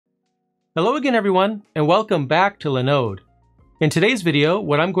Hello again everyone, and welcome back to Linode. In today's video,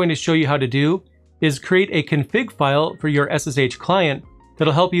 what I'm going to show you how to do is create a config file for your SSH client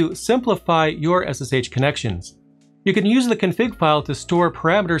that'll help you simplify your SSH connections. You can use the config file to store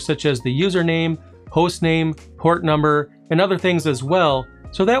parameters such as the username, hostname, port number, and other things as well,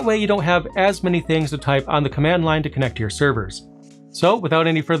 so that way you don't have as many things to type on the command line to connect to your servers. So without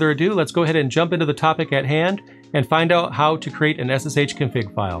any further ado, let's go ahead and jump into the topic at hand and find out how to create an SSH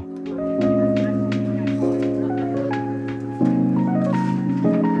config file.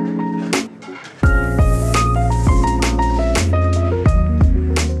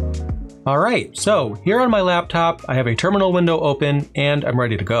 Alright, so here on my laptop, I have a terminal window open and I'm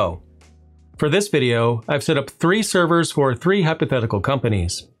ready to go. For this video, I've set up 3 servers for 3 hypothetical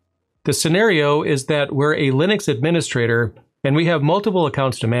companies. The scenario is that we're a Linux administrator and we have multiple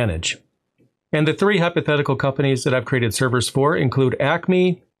accounts to manage. And the 3 hypothetical companies that I've created servers for include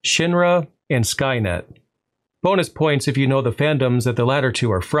Acme, Shinra, and Skynet. Bonus points if you know the fandoms that the latter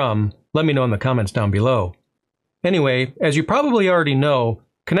 2 are from. Let me know in the comments down below. Anyway, as you probably already know,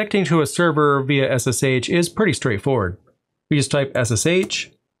 connecting to a server via SSH is pretty straightforward. We just type SSH,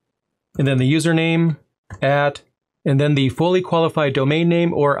 and then the username, and then the fully qualified domain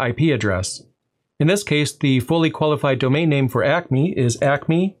name or IP address. In this case, the fully qualified domain name for Acme is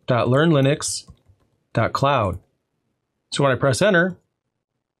acme.learnlinux.cloud. So when I press enter,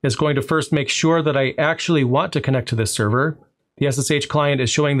 it's going to first make sure that I actually want to connect to this server. The SSH client is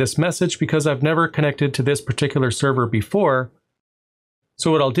showing this message because I've never connected to this particular server before. So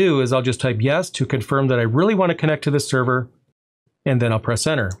what I'll do is I'll just type yes to confirm that I really want to connect to this server, and then I'll press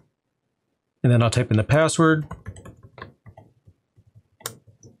enter. And then I'll type in the password,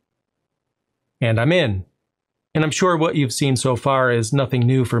 and I'm in. And I'm sure what you've seen so far is nothing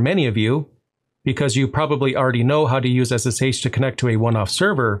new for many of you, because you probably already know how to use SSH to connect to a one-off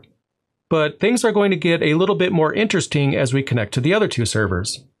server, but things are going to get a little bit more interesting as we connect to the other 2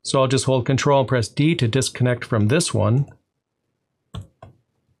 servers. So I'll just hold Control and press D to disconnect from this one.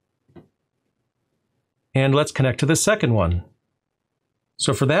 And let's connect to the second one.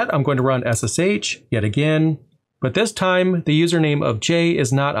 So for that, I'm going to run SSH yet again, but this time the username of J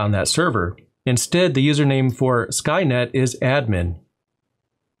is not on that server. Instead, the username for Skynet is admin.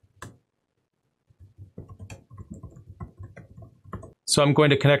 So I'm going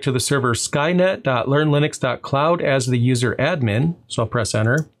to connect to the server skynet.learnlinux.cloud as the user admin. So I'll press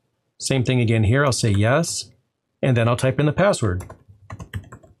enter. Same thing again here. I'll say yes, and then I'll type in the password.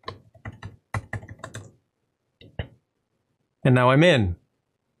 And now I'm in.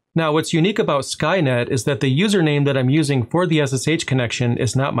 Now what's unique about Skynet is that the username that I'm using for the SSH connection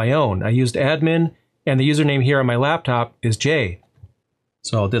is not my own. I used admin, and the username here on my laptop is J.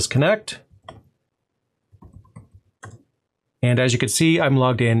 So I'll disconnect. And as you can see, I'm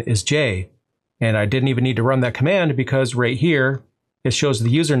logged in as J. And I didn't even need to run that command because right here, it shows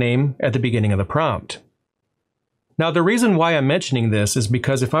the username at the beginning of the prompt. Now the reason why I'm mentioning this is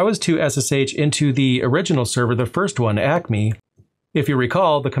because if I was to SSH into the original server, the first one, Acme, if you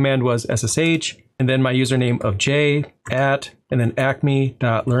recall, the command was SSH, and then my username of J, and then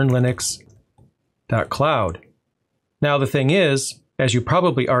acme.learnlinux.cloud. Now the thing is, as you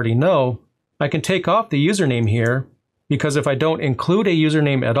probably already know, I can take off the username here, because if I don't include a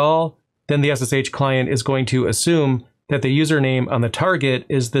username at all, then the SSH client is going to assume that the username on the target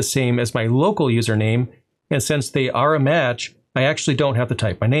is the same as my local username, and since they are a match, I actually don't have to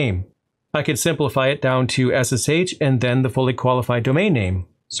type my name. I can simplify it down to SSH and then the fully qualified domain name.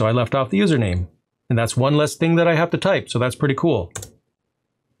 So I left off the username. And that's one less thing that I have to type, so that's pretty cool.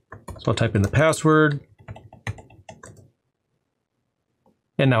 So I'll type in the password.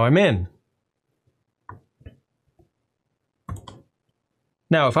 And now I'm in.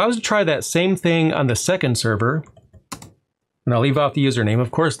 Now if I was to try that same thing on the second server, and I'll leave off the username,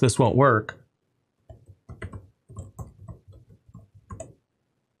 of course this won't work.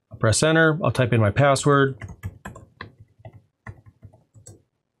 Press enter, I'll type in my password.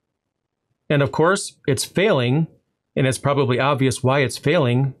 And of course, it's failing, and it's probably obvious why it's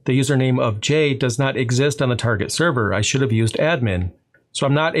failing. The username of J does not exist on the target server. I should have used admin. So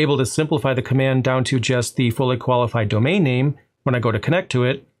I'm not able to simplify the command down to just the fully qualified domain name when I go to connect to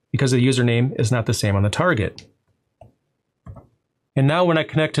it, because the username is not the same on the target. And now when I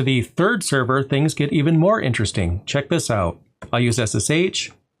connect to the third server, things get even more interesting. Check this out. I'll use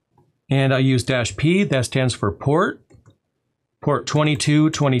SSH. And I use -P, that stands for port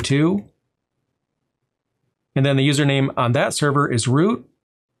 2222. And then the username on that server is root,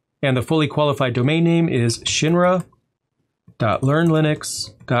 and the fully qualified domain name is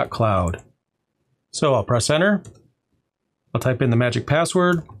shinra.learnlinux.cloud. So I'll press enter, I'll type in the magic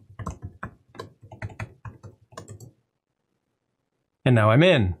password, And now I'm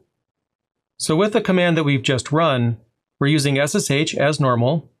in. So with the command that we've just run, we're using SSH as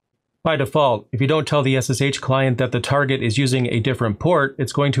normal. By default, if you don't tell the SSH client that the target is using a different port,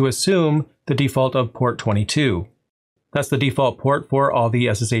 it's going to assume the default of port 22. That's the default port for all the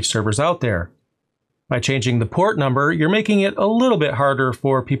SSH servers out there. By changing the port number, you're making it a little bit harder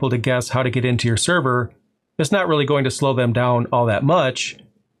for people to guess how to get into your server. It's not really going to slow them down all that much,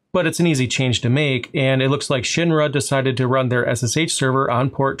 but it's an easy change to make, and it looks like Shinra decided to run their SSH server on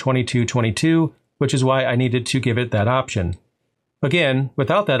port 2222, which is why I needed to give it that option. Again,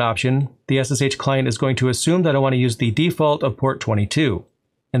 without that option, the SSH client is going to assume that I want to use the default of port 22,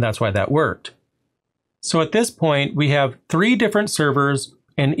 and that's why that worked. So at this point, we have 3 different servers,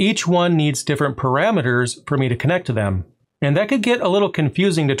 and each one needs different parameters for me to connect to them. And that could get a little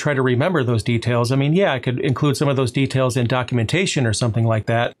confusing to try to remember those details. I mean, yeah, I could include some of those details in documentation or something like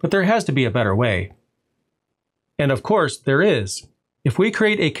that, but there has to be a better way. And of course, there is. If we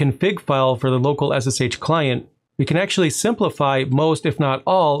create a config file for the local SSH client, we can actually simplify most, if not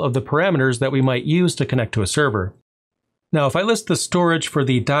all, of the parameters that we might use to connect to a server. Now, if I list the storage for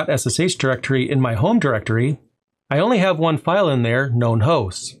the .ssh directory in my home directory, I only have one file in there, known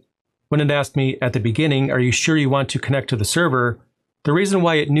hosts. When it asked me at the beginning, are you sure you want to connect to the server? The reason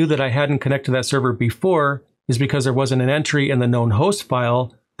why it knew that I hadn't connected to that server before is because there wasn't an entry in the known host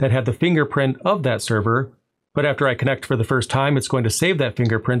file that had the fingerprint of that server. But after I connect for the first time, it's going to save that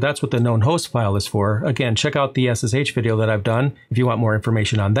fingerprint. That's what the known host file is for. Again, check out the SSH video that I've done if you want more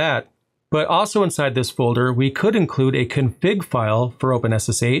information on that. But also inside this folder, we could include a config file for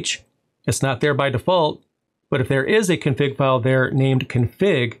OpenSSH. It's not there by default, but if there is a config file there named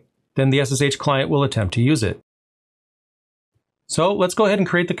config, then the SSH client will attempt to use it. So let's go ahead and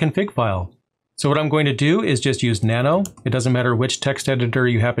create the config file. So what I'm going to do is just use nano. It doesn't matter which text editor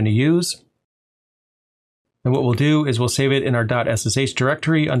you happen to use. And what we'll do is we'll save it in our .ssh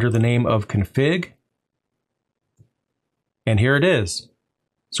directory under the name of config. And here it is.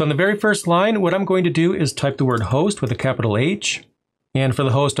 So on the very first line, what I'm going to do is type the word host with a capital H. And for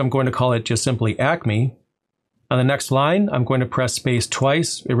the host, I'm going to call it just simply Acme. On the next line, I'm going to press space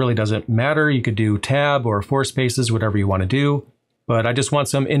twice. It really doesn't matter. You could do tab or 4 spaces, whatever you want to do. But I just want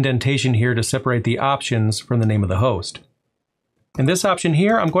some indentation here to separate the options from the name of the host. In this option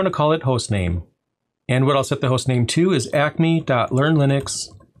here, I'm going to call it hostname. And what I'll set the hostname to is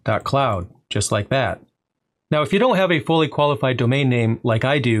acme.learnlinux.cloud, just like that. Now, if you don't have a fully qualified domain name like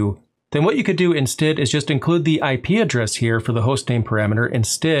I do, then what you could do instead is just include the IP address here for the hostname parameter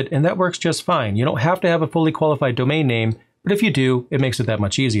instead, and that works just fine. You don't have to have a fully qualified domain name, but if you do, it makes it that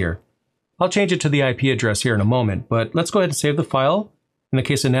much easier. I'll change it to the IP address here in a moment, but let's go ahead and save the file. In the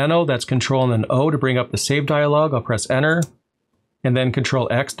case of nano, that's Control and then O to bring up the save dialog. I'll press Enter, and then Control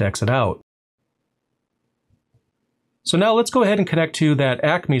X to exit out. So now let's go ahead and connect to that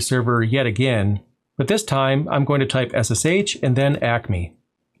Acme server yet again, but this time I'm going to type SSH and then Acme.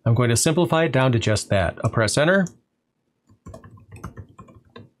 I'm going to simplify it down to just that. I'll press Enter.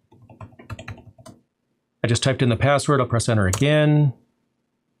 I just typed in the password. I'll press Enter again.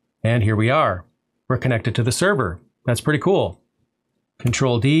 And here we are. We're connected to the server. That's pretty cool.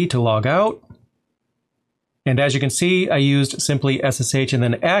 Control D to log out. And as you can see, I used simply SSH and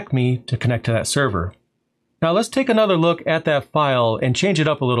then Acme to connect to that server. Now let's take another look at that file and change it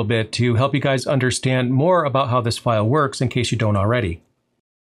up a little bit to help you guys understand more about how this file works in case you don't already.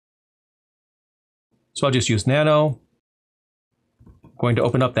 So I'll just use nano. I'm going to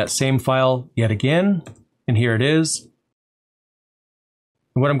open up that same file yet again, and here it is.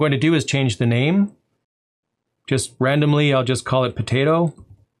 And what I'm going to do is change the name. Just randomly, I'll just call it potato.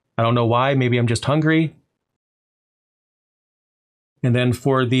 I don't know why, maybe I'm just hungry. And then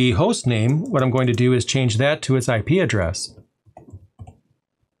for the host name, what I'm going to do is change that to its IP address.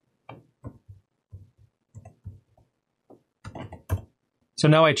 So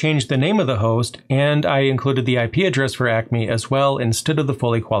now I changed the name of the host, and I included the IP address for Acme as well instead of the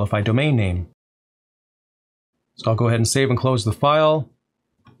fully qualified domain name. So I'll go ahead and save and close the file.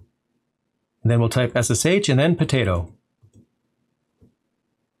 And then we'll type SSH and then potato.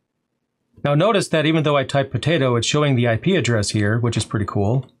 Now notice that even though I typed potato, it's showing the IP address here, which is pretty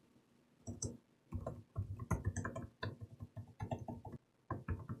cool.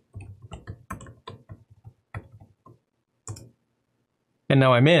 And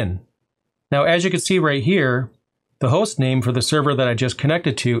now I'm in. Now as you can see right here, the host name for the server that I just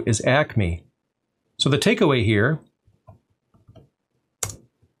connected to is Acme. So the takeaway here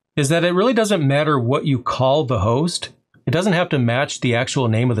is that it really doesn't matter what you call the host. It doesn't have to match the actual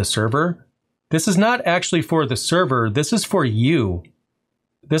name of the server. This is not actually for the server, this is for you.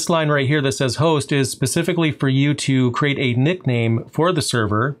 this line right here that says host is specifically for you to create a nickname for the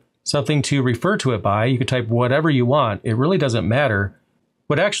server, something to refer to it by. You can type whatever you want. It really doesn't matter.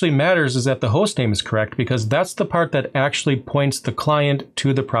 What actually matters is that the host name is correct, because that's the part that actually points the client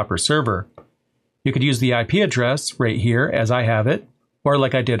to the proper server. You could use the IP address right here as I have it, or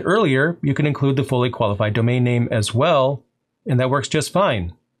like I did earlier, you can include the fully qualified domain name as well, and that works just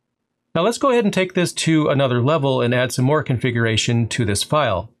fine. Now let's go ahead and take this to another level and add some more configuration to this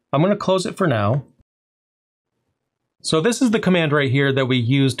file. I'm going to close it for now. So this is the command right here that we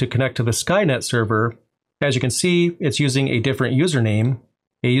use to connect to the Skynet server. As you can see, it's using a different username,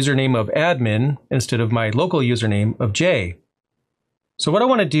 a username of admin instead of my local username of J. So what I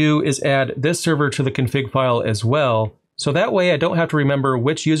want to do is add this server to the config file as well, so that way I don't have to remember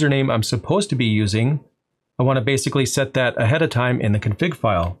which username I'm supposed to be using. I want to basically set that ahead of time in the config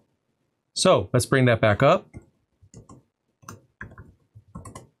file. So let's bring that back up.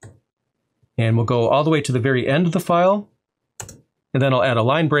 And we'll go all the way to the very end of the file. And then I'll add a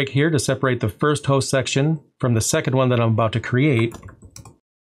line break here to separate the first host section from the second one that I'm about to create.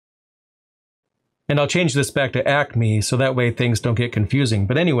 And I'll change this back to Acme so that way things don't get confusing.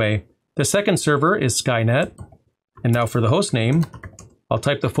 But anyway, the second server is Skynet. And now for the host name, I'll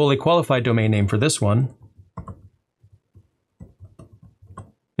type the fully qualified domain name for this one.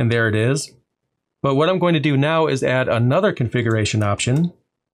 And there it is. But what I'm going to do now is add another configuration option.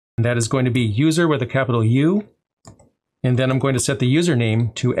 And that is going to be user with a capital U. And then I'm going to set the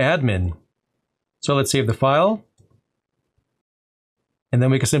username to admin. So let's save the file. And then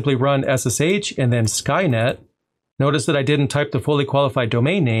we can simply run SSH and then Skynet. Notice that I didn't type the fully qualified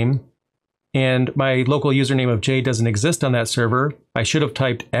domain name, and my local username of J doesn't exist on that server. I should have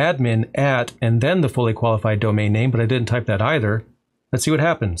typed admin at and then the fully qualified domain name, but I didn't type that either. Let's see what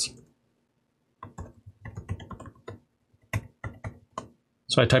happens.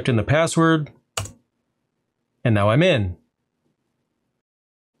 So I typed in the password, and now I'm in.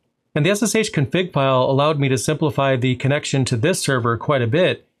 And the SSH config file allowed me to simplify the connection to this server quite a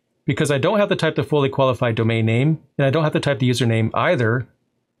bit, because I don't have to type the fully qualified domain name, and I don't have to type the username either.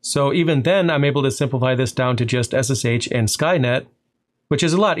 So even then, I'm able to simplify this down to just SSH and Skynet, which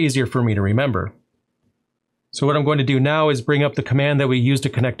is a lot easier for me to remember. So what I'm going to do now is bring up the command that we use to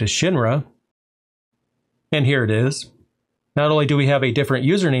connect to Shinra. And here it is. Not only do we have a different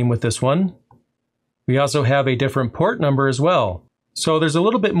username with this one, we also have a different port number as well. So there's a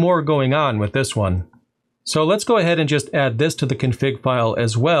little bit more going on with this one. So let's go ahead and just add this to the config file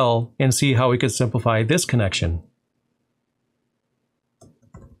as well and see how we could simplify this connection.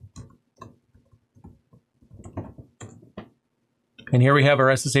 And here we have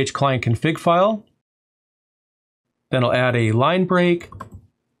our SSH client config file. Then I'll add a line break.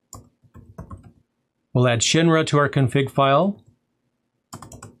 We'll add Shinra to our config file.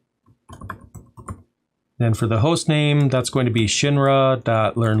 Then for the host name, that's going to be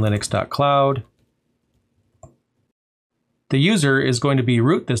shinra.learnlinux.cloud. The user is going to be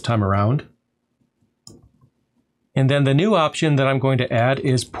root this time around. And then the new option that I'm going to add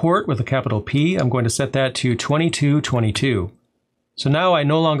is port with a capital P. I'm going to set that to 2222. So now I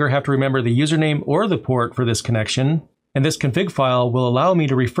no longer have to remember the username or the port for this connection, and this config file will allow me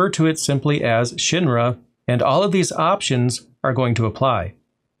to refer to it simply as Shinra, and all of these options are going to apply.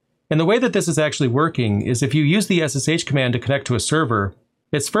 And the way that this is actually working is if you use the SSH command to connect to a server,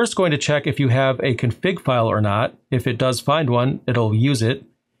 it's first going to check if you have a config file or not. If it does find one, it'll use it.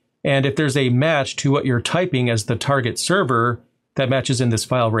 And if there's a match to what you're typing as the target server that matches in this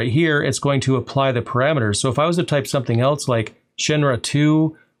file right here, it's going to apply the parameters. So if I was to type something else like Shinra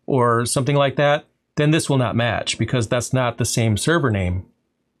 2 or something like that, then this will not match because that's not the same server name.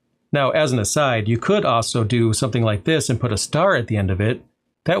 Now, as an aside, you could also do something like this and put a star at the end of it.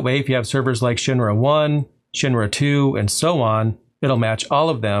 That way, if you have servers like Shinra 1, Shinra 2, and so on, it'll match all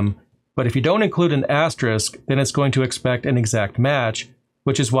of them. But if you don't include an asterisk, then it's going to expect an exact match,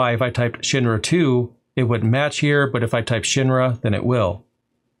 which is why if I typed Shinra 2, it wouldn't match here, but if I type Shinra, then it will.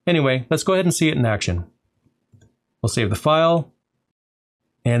 Anyway, let's go ahead and see it in action. We'll save the file,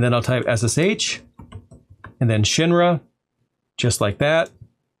 and then I'll type SSH, and then Shinra, just like that.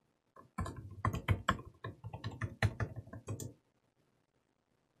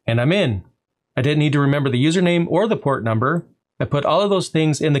 And I'm in. I didn't need to remember the username or the port number. I put all of those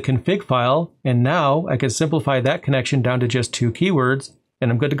things in the config file, and now I can simplify that connection down to just 2 keywords,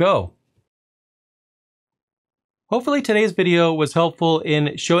 and I'm good to go. Hopefully today's video was helpful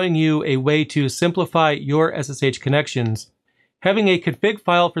in showing you a way to simplify your SSH connections. Having a config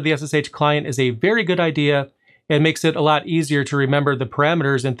file for the SSH client is a very good idea and makes it a lot easier to remember the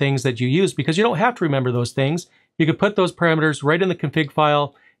parameters and things that you use because you don't have to remember those things. you can put those parameters right in the config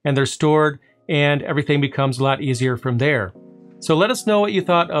file and they're stored, and everything becomes a lot easier from there. So let us know what you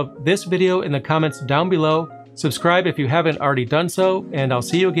thought of this video in the comments down below. Subscribe if you haven't already done so, and I'll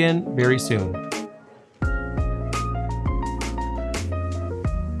see you again very soon.